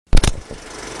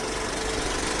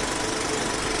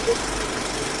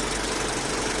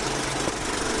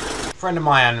friend of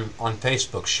mine on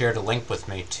Facebook shared a link with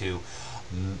me to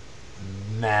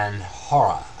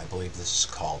Manjaro, I believe this is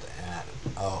called.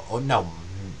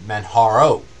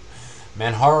 Manjaro.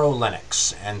 Manjaro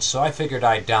Linux. And so I figured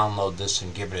I'd download this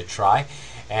and give it a try.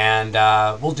 And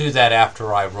we'll do that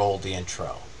after I roll the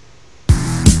intro.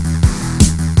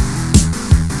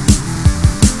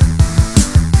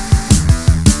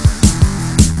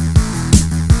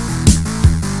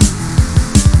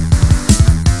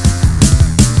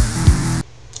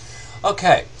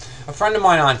 Okay, a friend of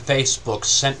mine on Facebook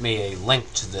sent me a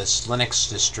link to this Linux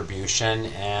distribution,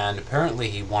 and apparently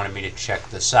he wanted me to check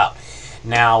this out.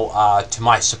 Now, to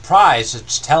my surprise,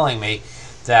 it's telling me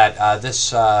that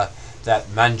that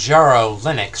Manjaro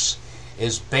Linux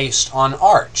is based on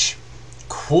Arch.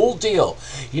 Cool deal.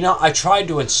 You know, I tried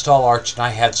to install Arch and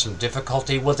I had some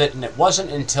difficulty with it, and it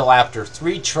wasn't until after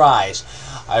 3 tries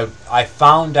I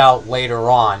found out later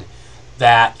on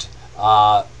that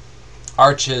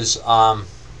Arch's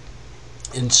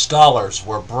installers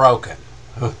were broken.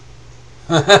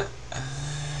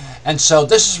 And so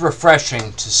this is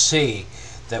refreshing to see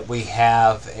that we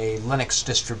have a Linux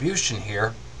distribution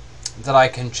here that I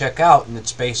can check out, and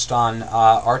it's based on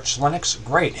Arch Linux.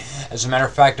 Great. As a matter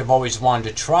of fact, I've always wanted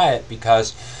to try it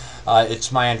because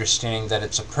it's my understanding that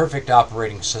it's a perfect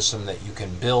operating system that you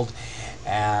can build,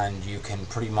 and you can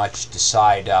pretty much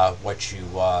decide what you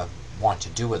want to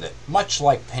do with it, much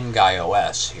like Pinguy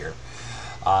OS here.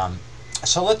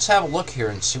 So let's have a look here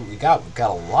and see what we got. We've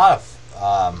got a lot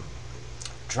of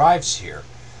drives here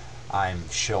I'm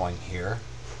showing here,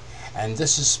 and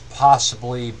this is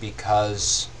possibly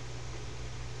because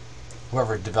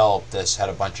whoever developed this had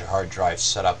a bunch of hard drives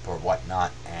set up or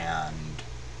whatnot, and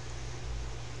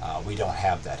we don't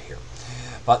have that here.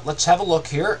 But let's have a look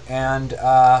here and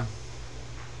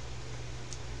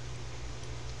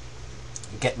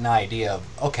get an idea of,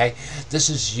 okay, this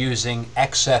is using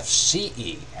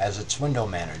XFCE as its window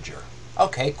manager.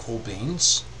 Okay, cool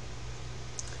beans.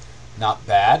 Not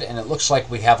bad, and it looks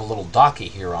like we have a little docky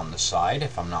here on the side,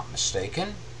 if I'm not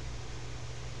mistaken.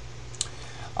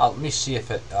 Let me see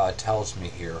if it tells me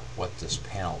here what this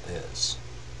panel is.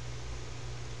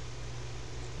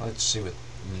 Let's see what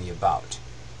in the about.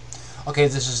 Okay,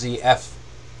 this is the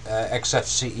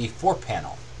XFCE 4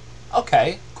 panel.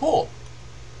 Okay, cool.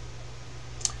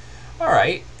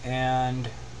 Alright, and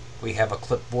we have a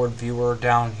clipboard viewer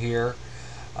down here.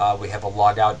 We have a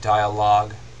logout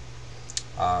dialog.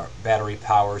 Battery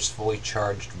powers, fully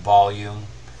charged, volume,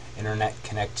 internet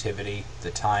connectivity,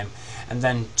 the time, and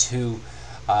then 2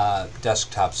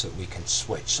 desktops that we can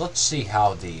switch. Let's see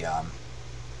how the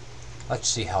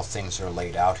things are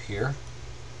laid out here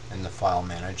in the file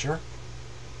manager.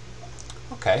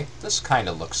 Okay, this kind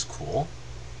of looks cool.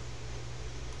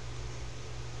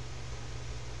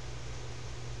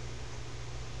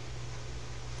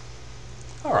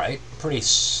 Alright, pretty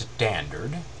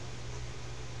standard.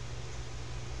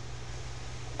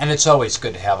 And it's always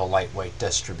good to have a lightweight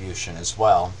distribution as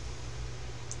well.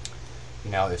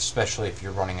 You know, especially if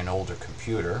you're running an older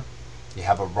computer. You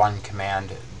have a run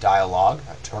command dialog,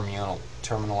 a terminal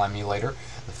emulator,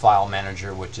 the file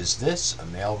manager, which is this, a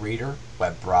mail reader,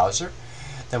 web browser.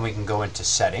 Then we can go into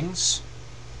settings,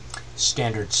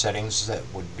 standard settings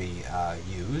that would be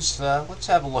used. Let's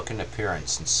have a look in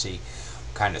appearance and see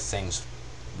what kind of things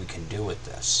we can do with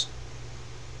this.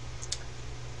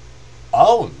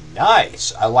 Oh,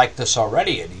 nice! I like this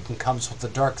already. It even comes with a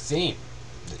dark theme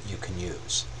that you can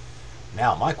use.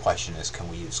 Now, my question is, can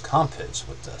we use Compiz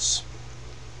with this?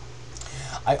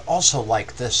 I also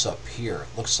like this up here.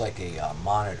 It looks like a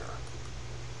monitor.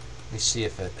 Let me see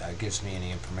if it gives me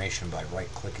any information by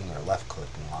right-clicking or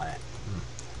left-clicking on it.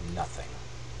 Nothing.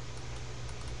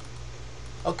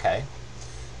 Okay,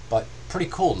 but pretty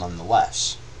cool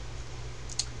nonetheless.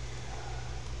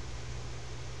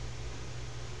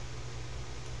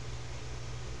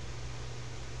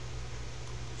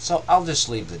 So I'll just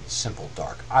leave the simple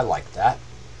dark. I like that.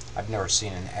 I've never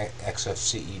seen an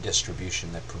XFCE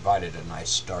distribution that provided a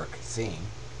nice dark theme.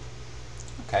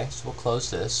 Okay, so we'll close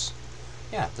this.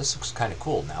 Yeah, this looks kind of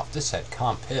cool. Now, if this had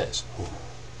Compiz, ooh,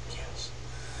 yes.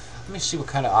 Let me see what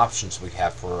kind of options we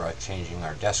have for changing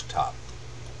our desktop.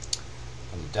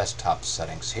 In the desktop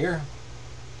settings here.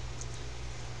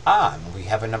 And we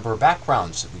have a number of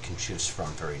backgrounds that we can choose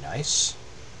from. Very nice.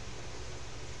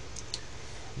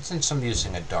 Since I'm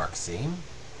using a dark theme,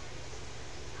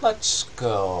 let's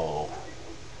go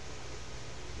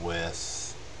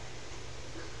with,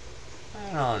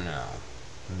 I don't know.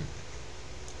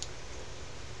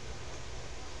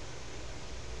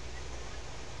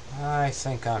 I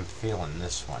think I'm feeling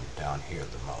this one down here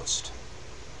the most.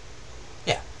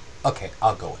 Yeah, okay,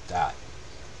 I'll go with that.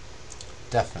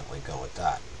 definitely go with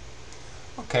that.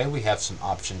 Okay, we have some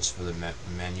options for the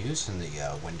menus in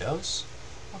the windows.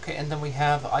 Okay, and then we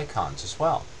have icons as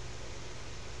well.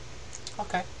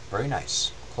 Okay, very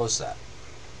nice. Close that.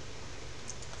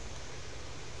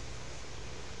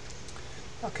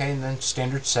 Okay, and then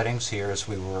standard settings here, as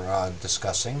we were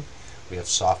discussing. We have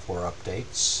software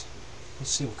updates.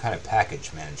 Let's see what kind of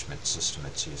package management system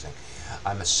it's using.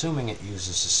 I'm assuming it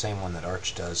uses the same one that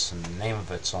Arch does, and the name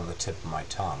of it's on the tip of my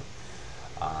tongue.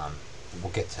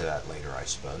 We'll get to that later, I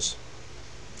suppose.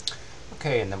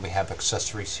 Okay, and then we have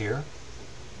accessories here.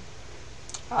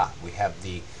 We have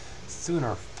the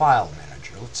Thuner File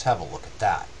Manager. Let's have a look at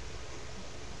that.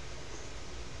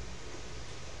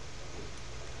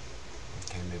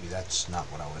 Okay, maybe that's not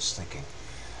what I was thinking.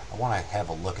 I want to have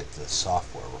a look at the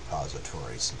software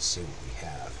repositories and see what we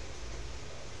have.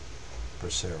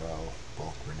 Bracero,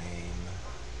 bulk rename,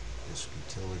 disk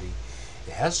utility.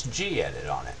 It has gedit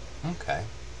on it. Okay,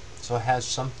 so it has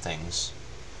some things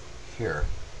here.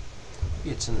 Maybe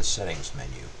it's in the settings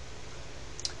menu.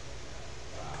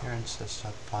 Appearance,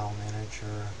 desktop file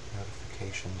manager,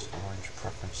 notifications, orange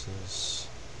preferences,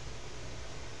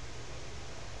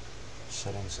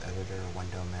 settings editor,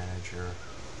 window manager.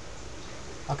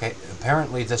 Okay,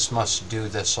 apparently this must do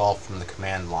this all from the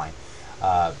command line,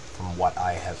 from what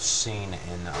I have seen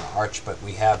in Arch, but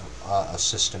we have a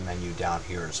system menu down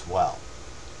here as well.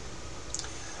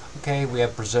 Okay, we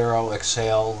have Bracero,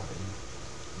 Exhale,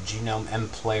 Genome M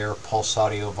Player, Pulse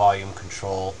Audio Volume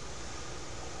Control,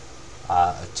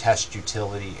 a test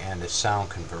utility, and a sound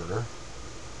converter.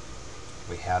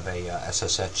 We have a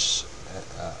SSH,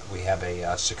 we have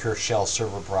a secure shell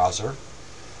server browser,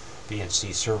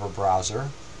 BNC server browser,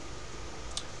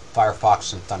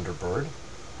 Firefox and Thunderbird,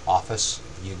 Office,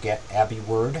 you get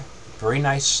AbiWord, very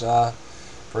nice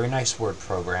Word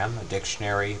program, a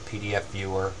dictionary, PDF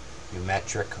viewer,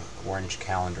 Umetric, Orange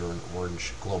Calendar, and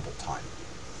Orange Global Time.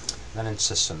 Then in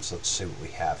systems, let's see what we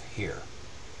have here.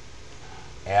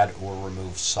 Add or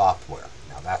remove software.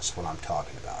 Now that's what I'm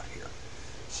talking about here.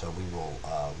 So we will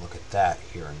look at that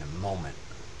here in a moment.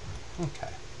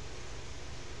 Okay.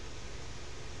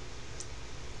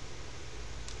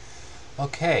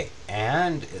 Okay,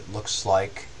 and it looks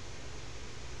like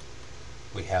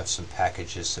we have some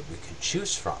packages that we can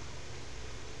choose from.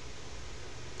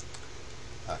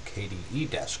 A KDE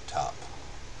desktop.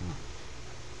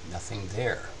 Nothing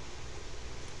there.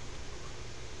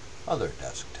 Other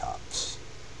desktops.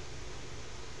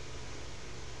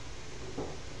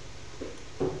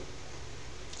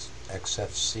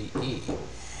 XFCE.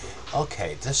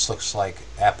 Okay, this looks like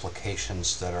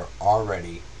applications that are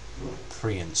already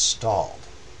pre-installed.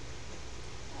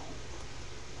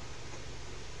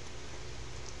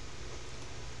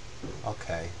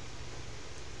 Okay.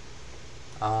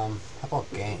 How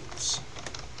about games?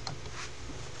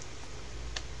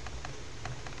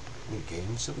 Any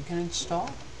games that we can install?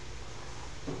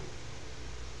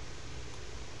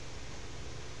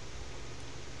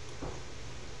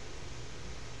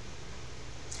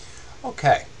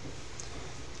 Okay.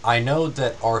 I know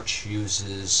that Arch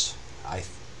uses, I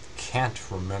can't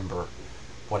remember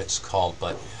what it's called,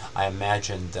 but I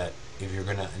imagine that if you're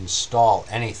going to install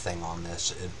anything on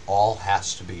this, it all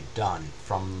has to be done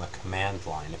from the command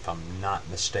line, if I'm not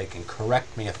mistaken.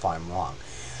 Correct me if I'm wrong.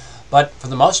 But for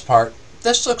the most part,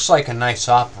 this looks like a nice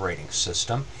operating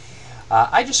system.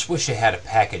 I just wish it had a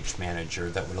package manager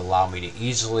that would allow me to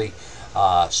easily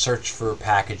search for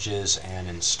packages and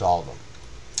install them.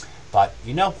 But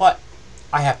you know what?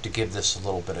 I have to give this a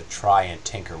little bit of try and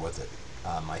tinker with it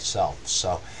myself.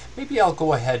 So maybe I'll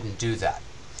go ahead and do that.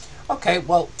 Okay,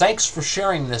 well, thanks for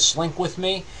sharing this link with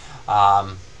me.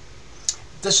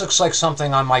 This looks like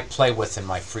something I might play with in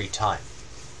my free time.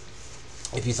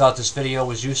 If you thought this video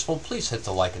was useful, please hit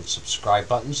the like and subscribe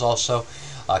buttons. Also,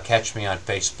 catch me on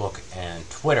Facebook and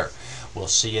Twitter. We'll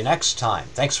see you next time.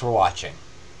 Thanks for watching.